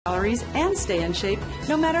calories and stay in shape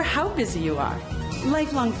no matter how busy you are.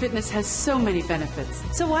 Lifelong fitness has so many benefits.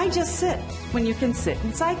 So why just sit when you can sit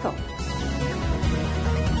and cycle?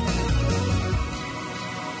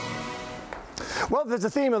 Well, there's a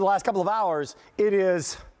theme of the last couple of hours. It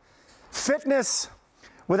is fitness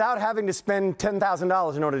without having to spend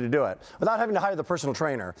 $10,000 in order to do it, without having to hire the personal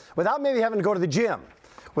trainer, without maybe having to go to the gym,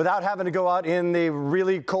 without having to go out in the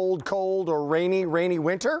really cold or rainy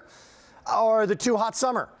winter, or the too hot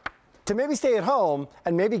summer. To maybe stay at home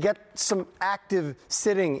and maybe get some active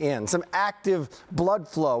sitting in, some active blood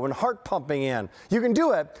flow and heart pumping in. You can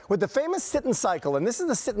do it with the famous sitNcycle, and this is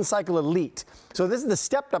the sitNcycle Elite. So this is the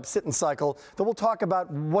stepped up sitNcycle that we'll talk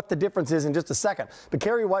about what the difference is in just a second. But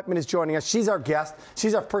Carrie Whiteman is joining us. She's our guest.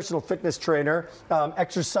 She's our personal fitness trainer,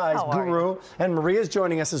 exercise guru, and Maria's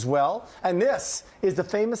joining us as well. And this is the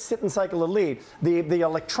famous sitNcycle Elite, the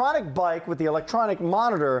electronic bike with the electronic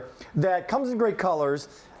monitor that comes in great colors,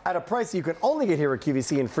 at a price you can only get here at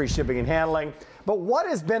QVC and free shipping and handling. But what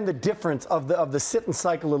has been the difference of the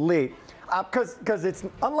sitNcycle Elite? Because it's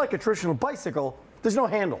unlike a traditional bicycle, there's no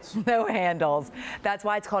handles. No handles. That's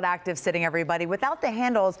why it's called active sitting, everybody. Without the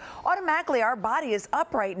handles, automatically our body is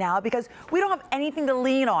up right now because we don't have anything to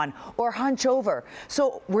lean on or hunch over.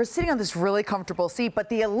 So we're sitting on this really comfortable seat, but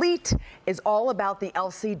the Elite is all about the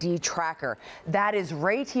LCD tracker. That is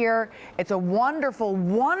right here. It's a wonderful,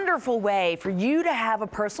 wonderful way for you to have a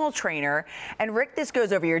personal trainer. And Rick, this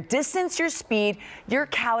goes over your distance, your speed, your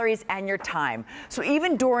calories, and your time. So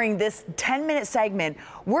even during this 10-minute segment,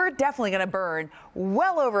 we're definitely going to burn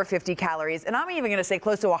well over 50 calories, and I'm even going to say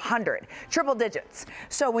close to 100, triple digits.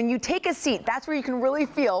 So when you take a seat, that's where you can really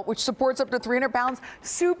feel, which supports up to 300 pounds,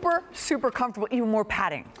 super, super comfortable, even more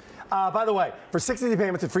padding. By the way, for 6 easy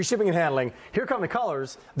payments and free shipping and handling, here come the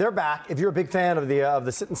colors. They're back. If you're a big fan of the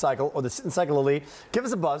sitNcycle or the sitNcycle Elite, give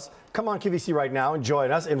us a buzz. Come on QVC right now and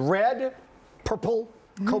join us in red, purple,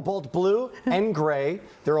 cobalt blue, and gray.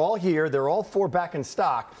 They're all here. They're all 4 back in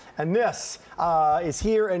stock. And this is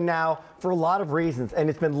here and now for a lot of reasons.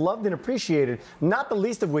 And it's been loved and appreciated, not the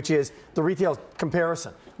least of which is the retail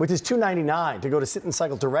comparison, which is $2.99 to go to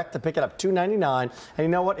sitNcycle Direct to pick it up, $2.99. And you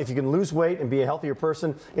know what? If you can lose weight and be a healthier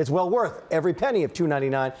person, it's well worth every penny of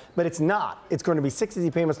 $2.99. But it's not. It's going to be 6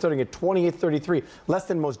 easy payments starting at $28.33, less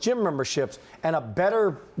than most gym memberships, and a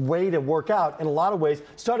better way to work out in a lot of ways,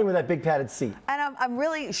 starting with that big padded seat. And I'm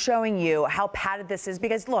really showing you how padded this is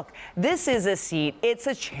because, look, this is a seat. It's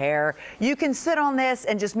a chair. You can sit on this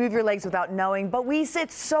and just move your legs without knowing, but we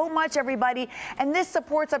sit so much, everybody, and this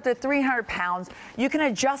supports up to 300 pounds. You can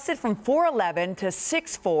adjust it from 4'11 to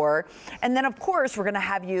 6'4, and then, of course, we're going to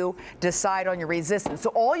have you decide on your resistance. So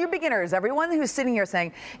all your beginners, everyone who's sitting here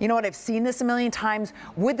saying, you know what, I've seen this a million times.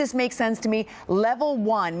 Would this make sense to me? Level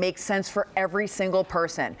 1 makes sense for every single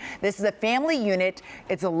person. This is a family unit.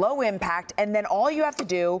 It's a low impact, and then all you have to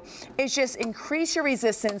do is just increase your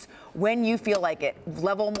resistance when you feel like it.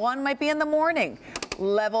 Level 1 might be in the morning.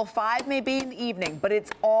 Level 5 may be in the evening, but it's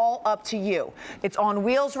all up to you. It's on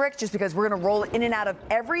wheels, Rick, just because we're going to roll it in and out of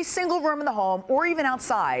every single room in the home or even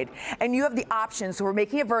outside, and you have the option, so we're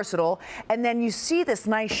making it versatile, and then you see this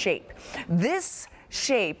nice shape. This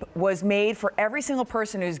shape was made for every single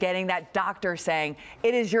person who's getting that doctor saying,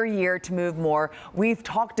 it is your year to move more. We've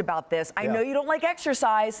talked about this. I know you don't like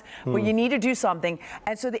exercise, but you need to do something.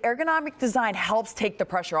 And so the ergonomic design helps take the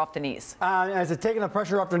pressure off the knees. As it's taking the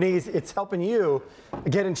pressure off the knees, it's helping you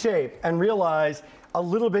get in shape and realize a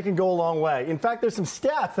little bit can go a long way. In fact, there's some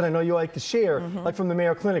stats that I know you like to share, like from the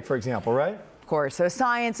Mayo Clinic, for example, right? Course. So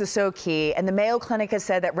science is so key, and the Mayo Clinic has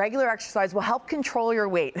said that regular exercise will help control your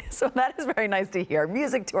weight. So that is very nice to hear.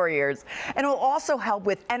 Music to our ears. And it will also help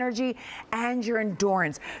with energy and your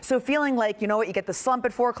endurance. So feeling like, you know what, you get the slump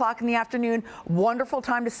at 4 o'clock in the afternoon, wonderful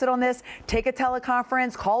time to sit on this, take a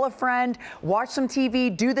teleconference, call a friend, watch some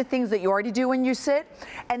TV, do the things that you already do when you sit.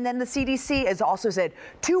 And then the CDC has also said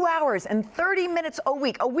 2 hours and 30 minutes a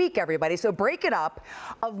week, everybody. So break it up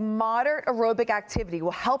of moderate aerobic activity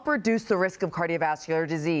will help reduce the risk of cardiovascular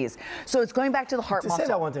disease. So it's going back to the heart muscle. Say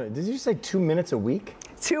that one time. Did you say 2 minutes a week?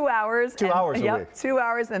 2 hours. 2 hours a week. 2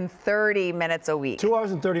 hours and 30 minutes a week. 2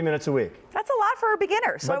 hours and 30 minutes a week. That's a lot for a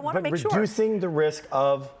beginner, so I want to make sure. Reducing the risk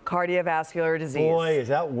of cardiovascular disease. Boy, is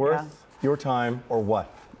that worth your time or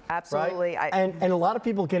what? Absolutely. Right? And a lot of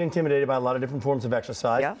people get intimidated by a lot of different forms of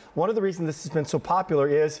exercise. Yeah. One of the reasons this has been so popular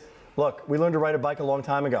is, look, we learned to ride a bike a long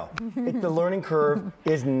time ago. The learning curve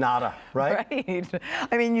is nada, right? Right.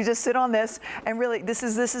 I mean, you just sit on this, and really, this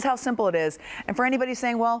is how simple it is. And for anybody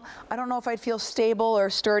saying, well, I don't know if I'd feel stable or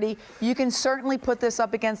sturdy, you can certainly put this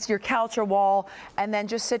up against your couch or wall, and then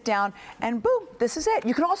just sit down, and boom, this is it.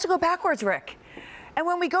 You can also go backwards, Rick. And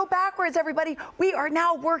when we go backwards, everybody, we are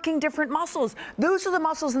now working different muscles. Those are the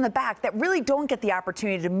muscles in the back that really don't get the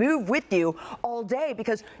opportunity to move with you all day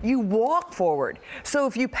because you walk forward. So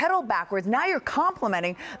if you pedal backwards, now you're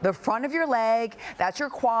complementing the front of your leg, that's your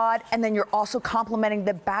quad, and then you're also complementing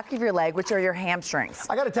the back of your leg, which are your hamstrings.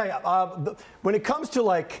 I got to tell you, when it comes to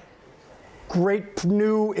like great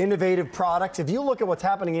new innovative products, if you look at what's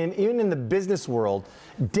happening even in the business world,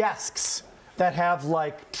 desks that have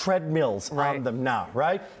like treadmills on them now,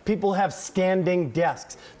 right? People have standing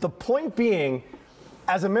desks. The point being,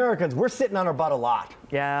 as Americans, we're sitting on our butt a lot.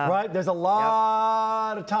 Yeah. Right? There's a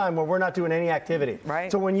lot of time where we're not doing any activity.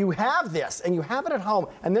 Right. So when you have this and you have it at home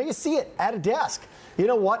and then you see it at a desk, you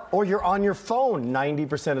know what? Or you're on your phone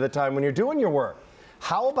 90% of the time when you're doing your work.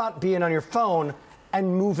 How about being on your phone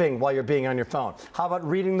and moving while you're being on your phone? How about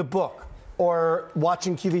reading the book or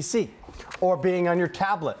watching QVC or being on your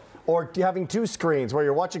tablet or having two screens where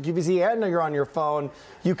you're watching QVC and you're on your phone?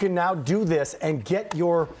 You can now do this and get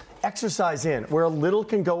your exercise in, where a little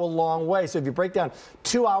can go a long way. So if you break down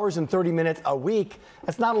 2 hours and 30 minutes a week,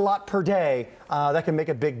 that's not a lot per day. That can make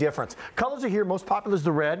a big difference. Colors are here. Most popular is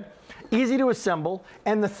the red. Easy to assemble.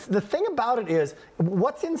 And the thing about it is,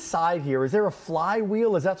 what's inside here? Is there a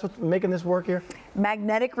flywheel? Is that what's making this work here?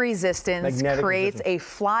 Magnetic resistance creates a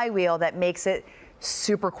flywheel that makes it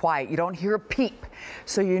super quiet. You don't hear a peep.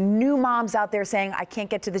 So you new moms out there saying, I can't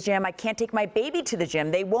get to the gym, I can't take my baby to the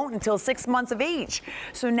gym. They won't until 6 months of age.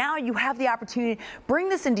 So now you have the opportunity to bring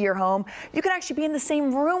this into your home. You can actually be in the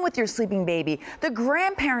same room with your sleeping baby. The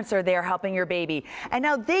grandparents are there helping your baby. And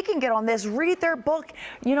now they can get on this, read their book,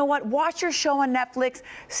 you know what, watch your show on Netflix,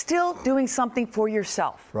 still doing something for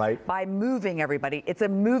yourself. Right. By moving, everybody. It's a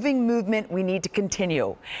moving movement we need to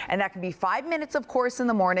continue. And that can be 5 minutes, of course, in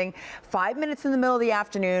the morning, 5 minutes in the middle of the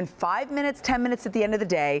afternoon, 5 minutes, 10 minutes at the end of the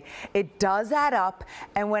day. It does add up.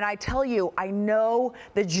 And when I tell you, I know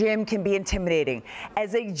the gym can be intimidating.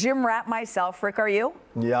 As a gym rat myself, Rick, are you?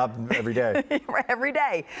 Yeah, every day. Every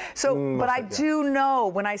day. So, but I do know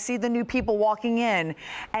when I see the new people walking in,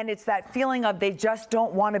 and it's that feeling of they just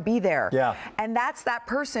don't want to be there. Yeah. And that's that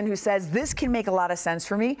person who says, this can make a lot of sense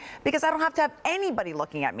for me because I don't have to have anybody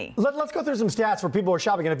looking at me. Let's go through some stats for people who are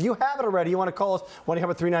shopping. And if you have it already, you want to call us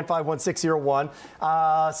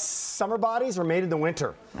 1-800-395-1601. Summer bodies are made in the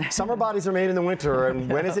winter. Summer bodies are made in the winter.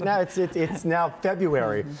 And when is it now? It's now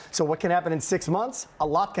February. So what can happen in 6 months? A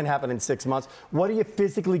lot can happen in 6 months. What are you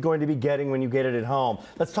physically going to be getting when you get it at home?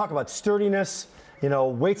 Let's talk about sturdiness, you know,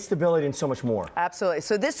 weight stability, and so much more. Absolutely.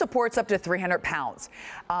 So this supports up to 300 pounds.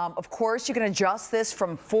 Of course, you can adjust this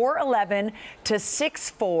from 4'11" to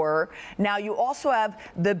 6'4". Now, you also have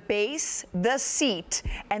the base, the seat,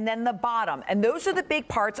 and then the bottom. And those are the big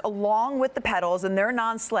parts along with the pedals, and they're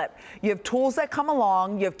non-slip. You have tools that come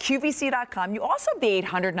along. You have QVC.com. You also have the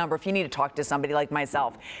 800 number if you need to talk to somebody like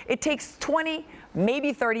myself. It takes 20,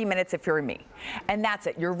 maybe 30 minutes if you're me. And that's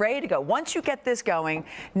it. You're ready to go. Once you get this going,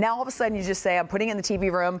 now all of a sudden you just say, I'm putting it in the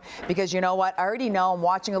TV room because you know what? I already know I'm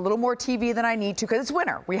watching a little more TV than I need to because it's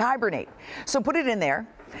winter. We hibernate. So put it in there.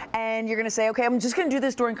 And you're going to say, okay, I'm just going to do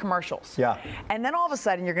this during commercials. Yeah. And then all of a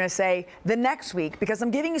sudden you're going to say the next week, because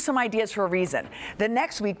I'm giving you some ideas for a reason. The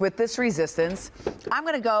next week with this resistance, I'm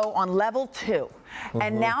going to go on level 2.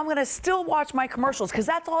 And now I'm going to still watch my commercials because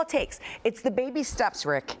that's all it takes. It's the baby steps,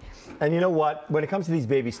 Rick. And you know what? When it comes to these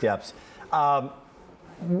baby steps,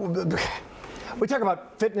 we talk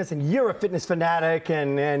about fitness, and you're a fitness fanatic,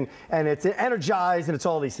 and it's energized, and it's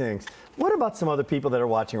all these things. What about some other people that are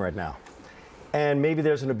watching right now? And maybe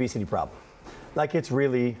there's an obesity problem. Like it's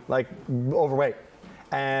really like overweight,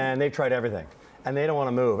 and they've tried everything, and they don't want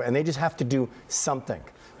to move, and they just have to do something.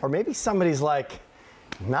 Or maybe somebody's like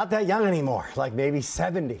not that young anymore, like maybe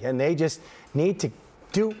 70, and they just need to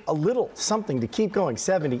do a little something to keep going,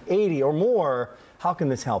 70, 80 or more. How can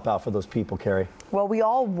this help out for those people, Carrie? Well, we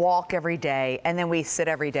all walk every day and then we sit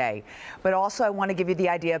every day. But also I want to give you the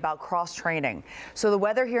idea about cross-training. So the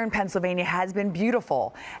weather here in Pennsylvania has been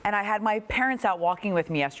beautiful. And I had my parents out walking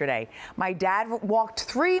with me yesterday. My dad walked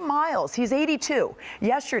 3 miles. He's 82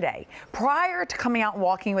 yesterday. Prior to coming out and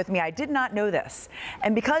walking with me, I did not know this.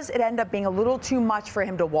 And because it ended up being a little too much for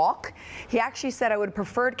him to walk, he actually said I would have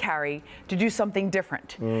preferred, Carrie, to do something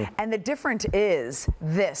different. And the different is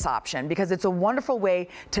this option because it's a wonderful way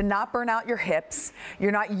to not burn out your hips.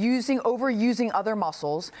 You're not overusing other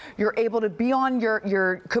muscles. You're able to be on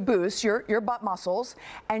your caboose, your butt muscles,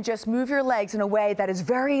 and just move your legs in a way that is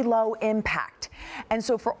very low impact. And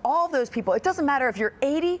so for all those people, it doesn't matter if you're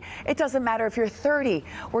 80, it doesn't matter if you're 30.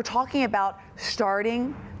 We're talking about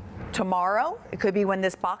starting tomorrow. It could be when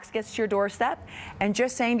this box gets to your doorstep, and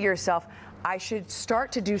just saying to yourself, I should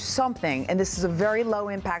start to do something, and this is a very low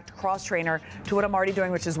impact cross trainer to what I'm already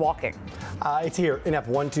doing, which is walking. It's here in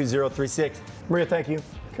F12036. Maria, thank you.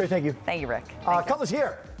 Carrie, thank you. Thank you, Rick. Colors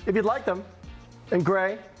here, if you'd like them, in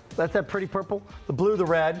gray. That's that pretty purple, the blue, the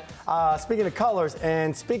red. Speaking of colors,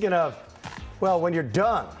 and speaking of, well, when you're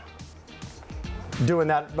done doing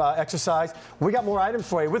that exercise, we got more items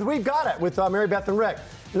for you. We've Got It with Mary Beth and Rick.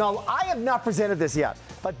 Now, I have not presented this yet,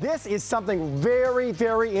 but this is something very,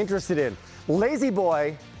 very interested in. Lazy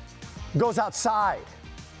Boy goes outside.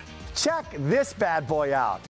 Check this bad boy out.